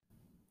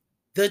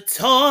The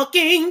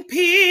talking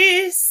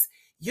piece,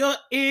 your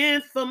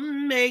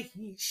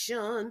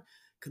information,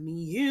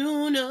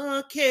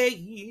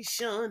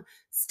 communication,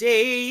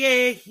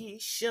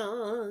 station.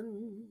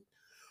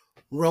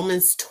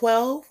 Romans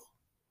 12,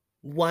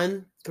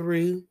 1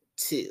 through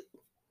 2.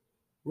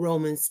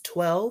 Romans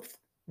 12,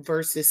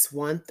 verses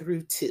 1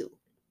 through 2.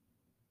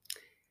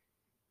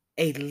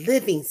 A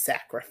living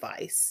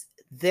sacrifice.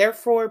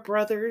 Therefore,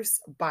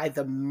 brothers, by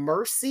the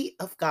mercy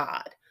of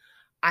God,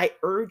 I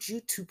urge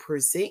you to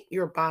present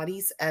your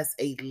bodies as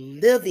a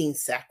living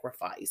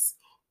sacrifice,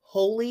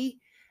 holy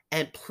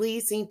and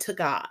pleasing to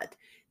God.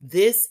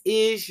 This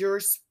is your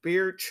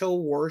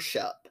spiritual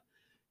worship.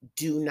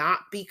 Do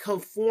not be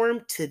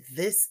conformed to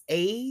this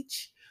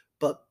age,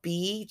 but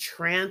be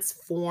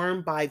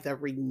transformed by the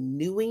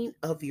renewing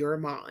of your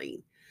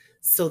mind,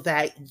 so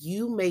that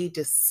you may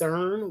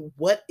discern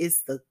what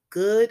is the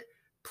good,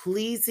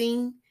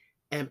 pleasing,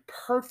 and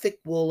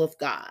perfect will of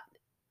God.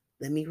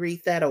 Let me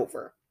read that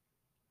over.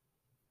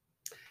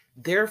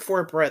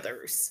 Therefore,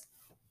 brothers,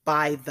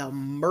 by the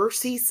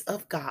mercies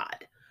of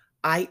God,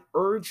 I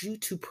urge you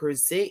to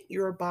present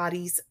your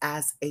bodies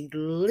as a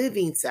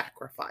living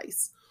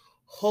sacrifice,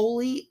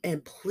 holy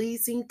and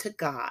pleasing to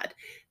God.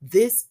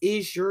 This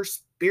is your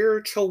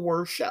spiritual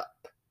worship,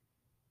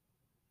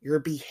 your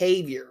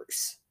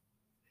behaviors.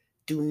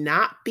 Do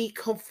not be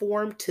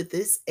conformed to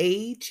this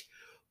age,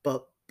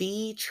 but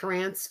be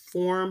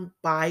transformed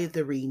by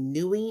the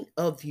renewing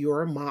of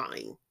your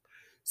mind,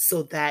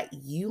 so that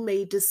you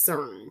may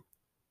discern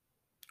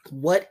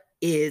what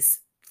is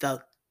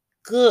the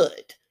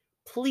good,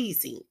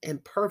 pleasing,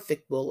 and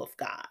perfect will of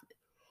God.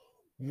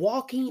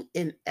 Walking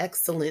in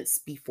excellence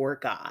before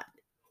God.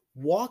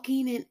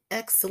 Walking in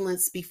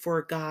excellence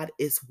before God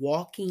is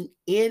walking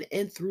in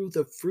and through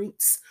the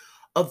fruits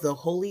of the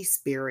Holy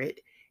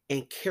Spirit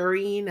and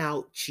carrying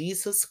out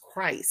Jesus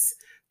Christ,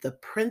 the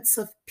Prince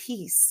of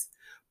Peace,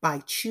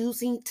 by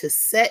choosing to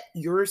set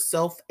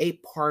yourself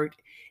apart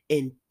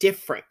in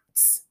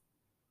differences,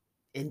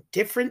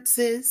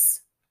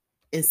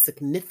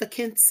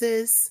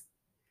 insignificances,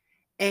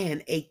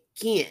 and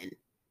again,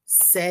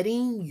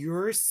 setting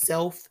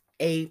yourself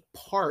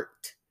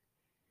apart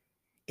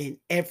in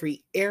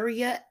every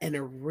area and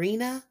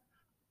arena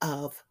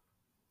of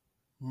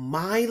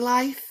my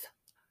life,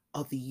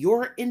 of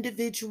your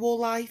individual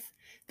life,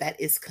 that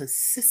is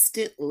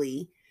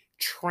consistently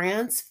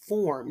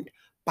transformed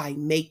by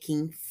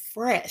making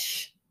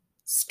fresh,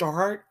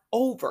 start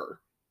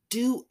over,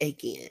 do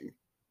again,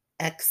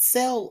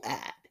 excel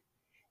at,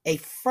 a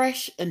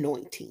fresh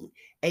anointing,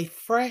 a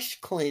fresh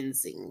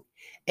cleansing,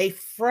 a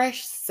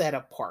fresh set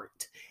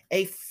apart,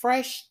 a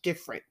fresh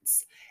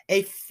difference,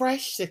 a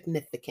fresh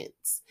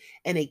significance,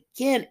 and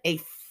again, a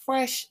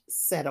fresh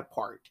set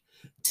apart.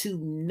 To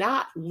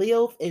not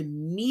live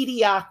in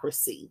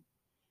mediocrity.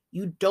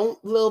 You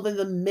don't live in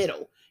the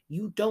middle.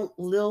 You don't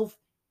live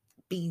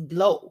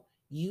below.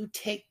 You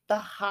take the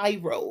high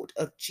road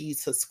of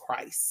Jesus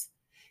Christ.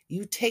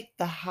 You take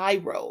the high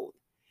road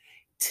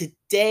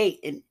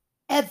today and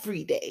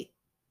every day.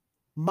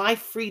 My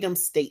freedom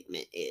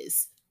statement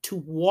is to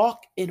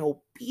walk in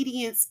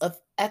obedience of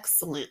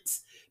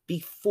excellence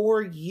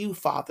before you,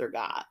 Father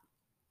God.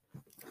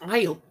 I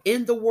am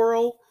in the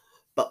world,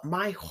 but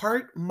my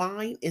heart,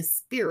 mind, and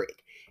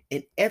spirit,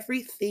 and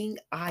everything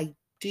I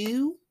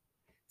do,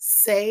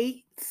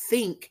 say,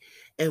 think,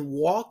 and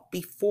walk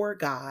before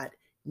God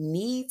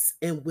needs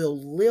and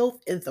will live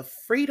in the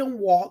freedom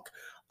walk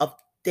of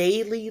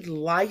daily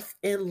life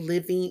and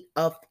living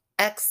of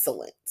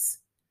excellence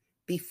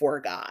before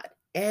God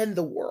and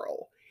the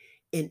world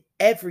in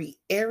every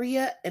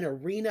area and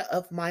arena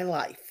of my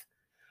life.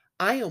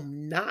 I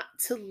am not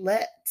to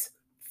let,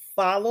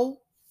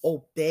 follow,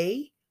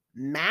 obey,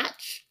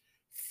 match,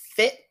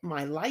 fit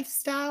my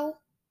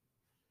lifestyle,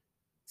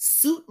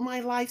 suit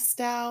my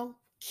lifestyle,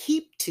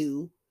 keep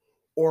to,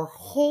 or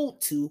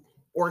hold to,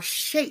 or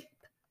shape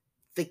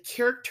the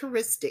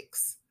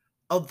characteristics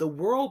of the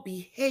world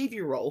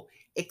behavioral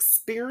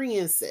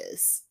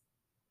experiences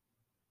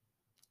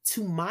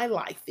to my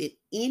life in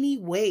any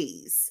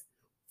ways,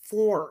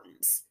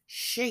 forms,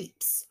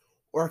 shapes,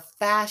 or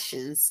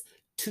fashions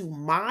to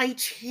my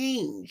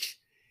change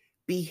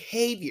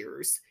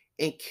behaviors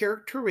and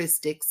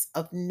characteristics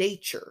of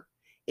nature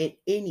in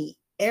any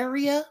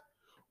area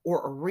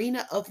or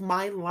arena of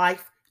my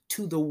life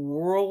to the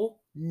world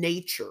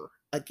nature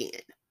again.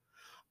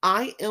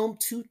 I am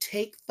to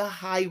take the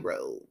high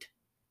road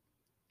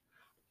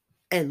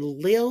and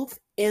live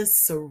in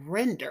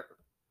surrender.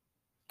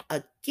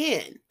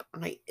 Again,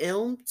 I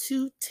am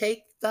to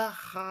take the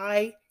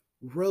high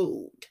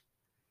road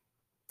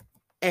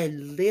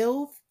and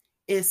live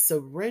in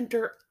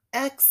surrender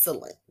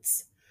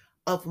excellence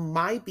of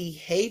my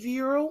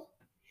behavioral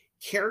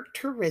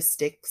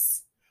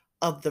characteristics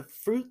of the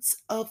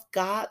fruits of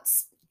God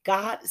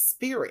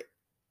Spirit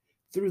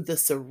through the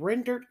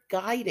surrendered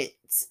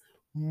guidance,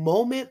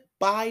 moment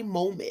by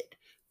moment,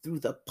 through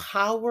the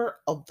power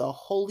of the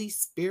Holy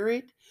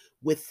Spirit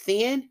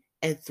within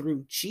and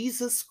through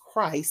Jesus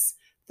Christ,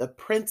 the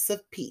Prince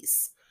of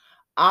Peace.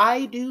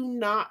 I do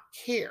not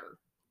care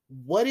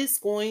what is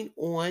going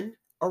on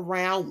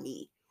around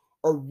me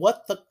or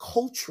what the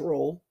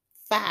cultural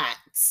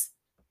facts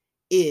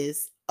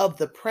is of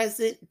the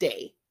present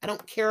day. I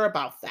don't care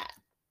about that.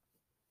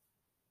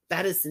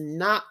 That is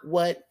not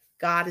what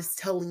God is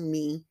telling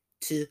me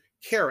to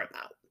care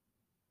about.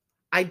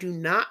 I do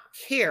not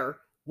care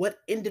what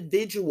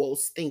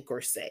individuals think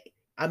or say.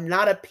 I'm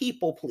not a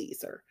people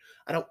pleaser.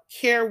 I don't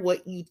care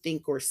what you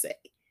think or say.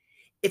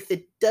 If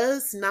it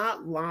does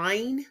not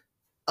line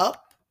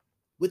up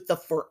with the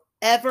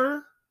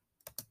forever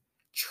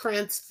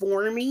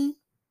transforming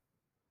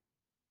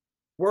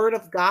word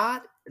of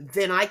God,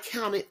 then I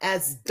count it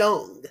as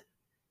dung,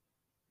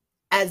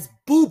 as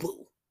boo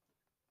boo.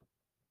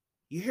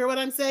 You hear what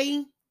I'm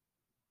saying?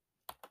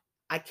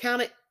 I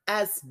count it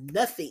as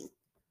nothing.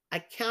 I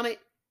count it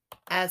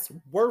as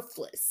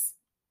worthless.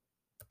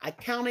 I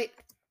count it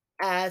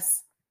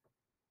as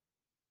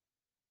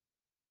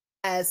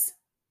as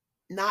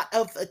not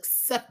of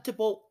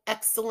acceptable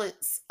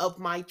excellence of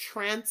my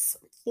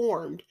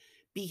transformed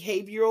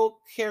behavioral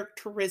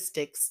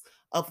characteristics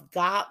of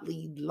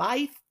godly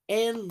life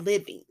and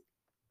living.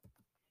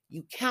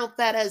 You count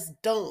that as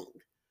dung.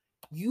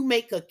 You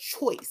make a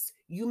choice.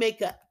 You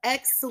make an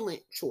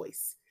excellent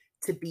choice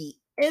to be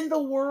in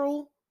the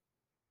world,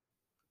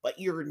 but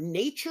your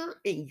nature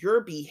and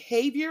your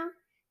behavior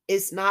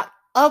is not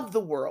of the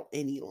world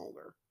any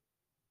longer.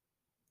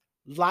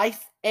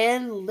 Life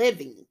and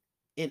living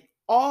in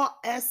all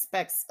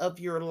aspects of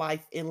your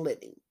life and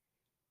living.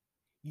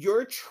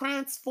 Your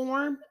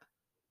transformed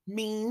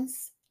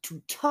means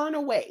to turn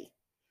away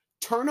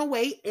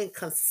and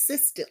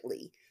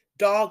consistently,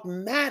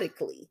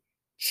 dogmatically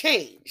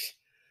change.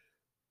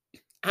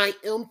 I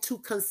am to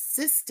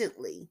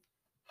consistently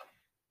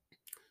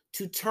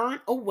to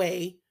turn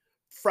away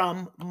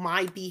from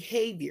my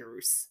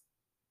behaviors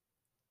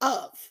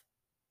of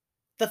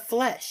the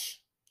flesh.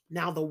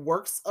 Now, the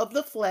works of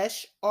the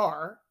flesh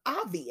are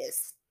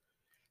obvious: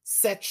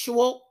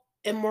 sexual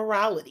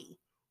immorality,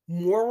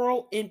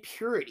 moral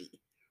impurity,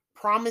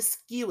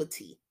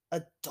 promiscuity,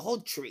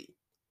 adultery,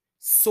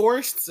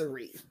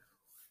 sorcery,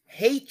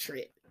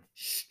 hatred,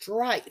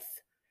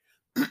 strife,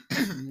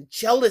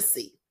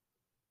 jealousy,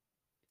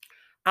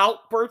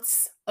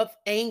 outbursts of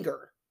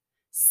anger,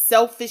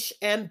 selfish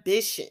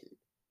ambition,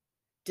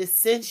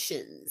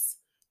 dissensions,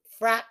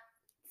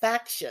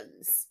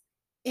 factions,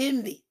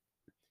 envy,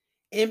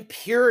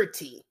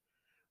 impurity,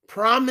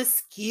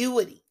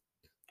 promiscuity,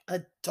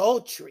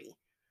 adultery,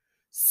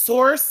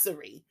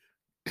 sorcery,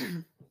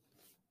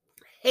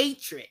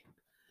 hatred,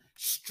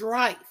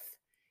 strife,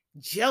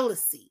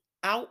 jealousy,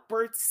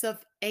 outbursts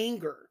of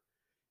anger,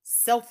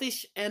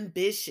 selfish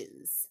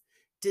ambitions,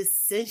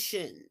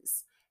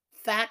 dissensions,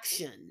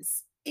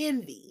 factions,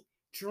 envy,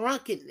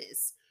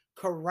 drunkenness,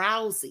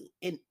 carousing,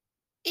 and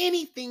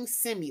anything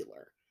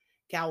similar.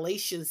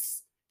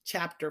 Galatians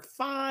chapter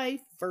 5,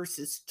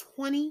 verses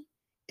 20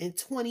 and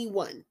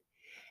 21.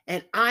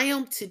 And I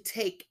am to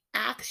take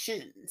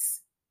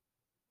actions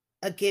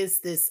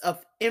against this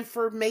of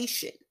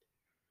information,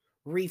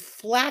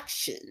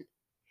 reflection,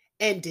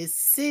 and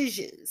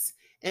decisions.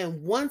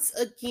 And once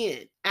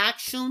again,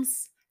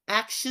 actions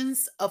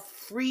of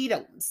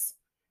freedoms,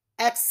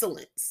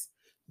 excellence,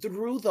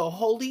 through the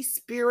Holy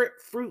Spirit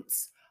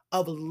fruits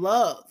of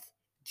love,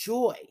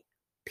 joy,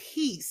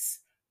 peace,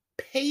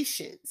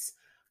 patience,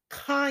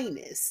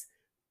 kindness,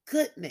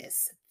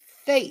 goodness,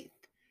 faith,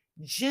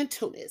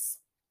 gentleness,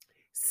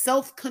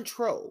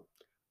 self-control.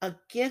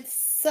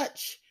 Against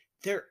such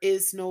there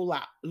is no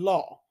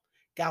law.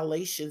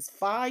 Galatians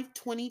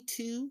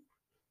 5:22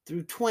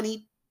 through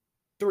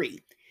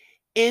 23.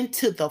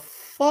 Into the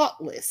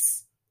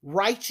faultless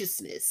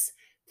righteousness,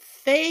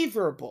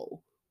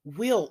 favorable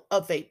will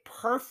of a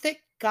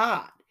perfect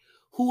God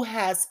who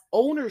has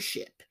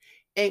ownership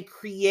and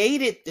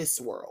created this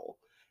world.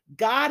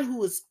 God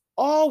who is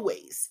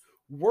always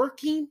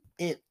working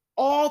in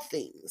all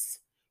things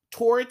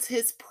towards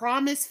his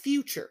promised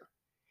future,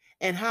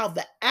 and how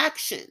the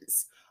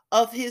actions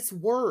of his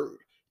word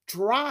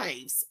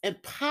drives,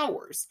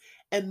 empowers,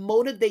 and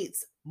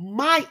motivates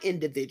my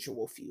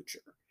individual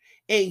future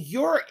and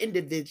your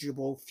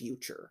individual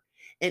future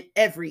in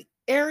every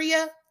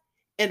area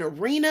and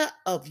arena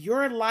of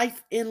your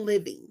life and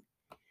living.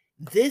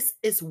 This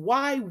is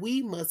why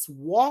we must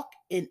walk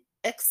in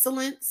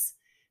excellence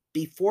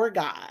before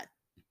God.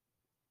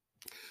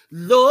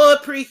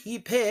 Lord,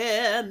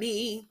 prepare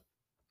me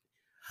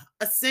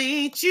a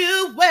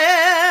sanctuary,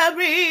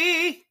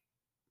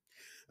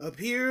 a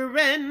pure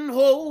and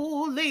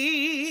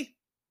holy,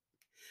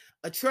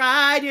 a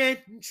tried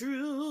and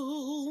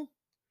true,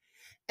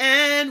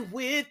 and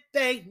with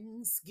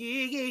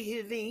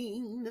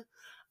thanksgiving,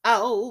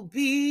 I'll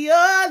be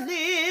a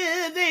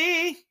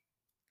living,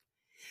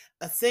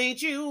 a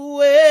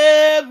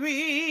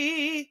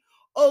sanctuary,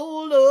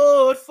 oh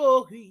Lord,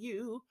 for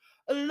you.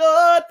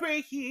 Lord,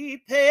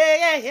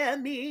 prepare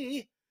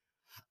me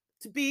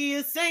to be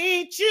a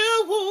sanctuary,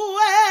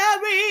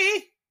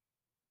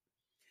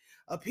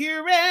 a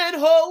pure and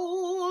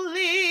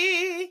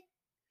holy,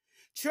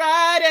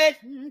 tried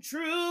and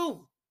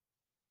true,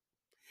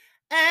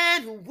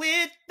 And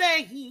with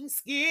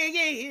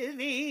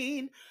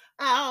thanksgiving,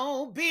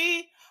 I'll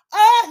be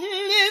a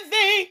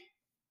living,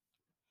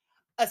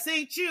 a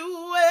sanctuary,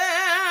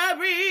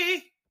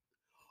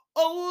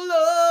 oh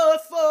Lord,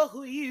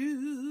 for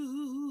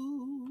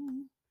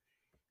you.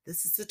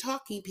 This is the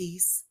Talking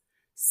Piece,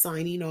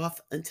 signing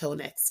off until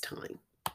next time.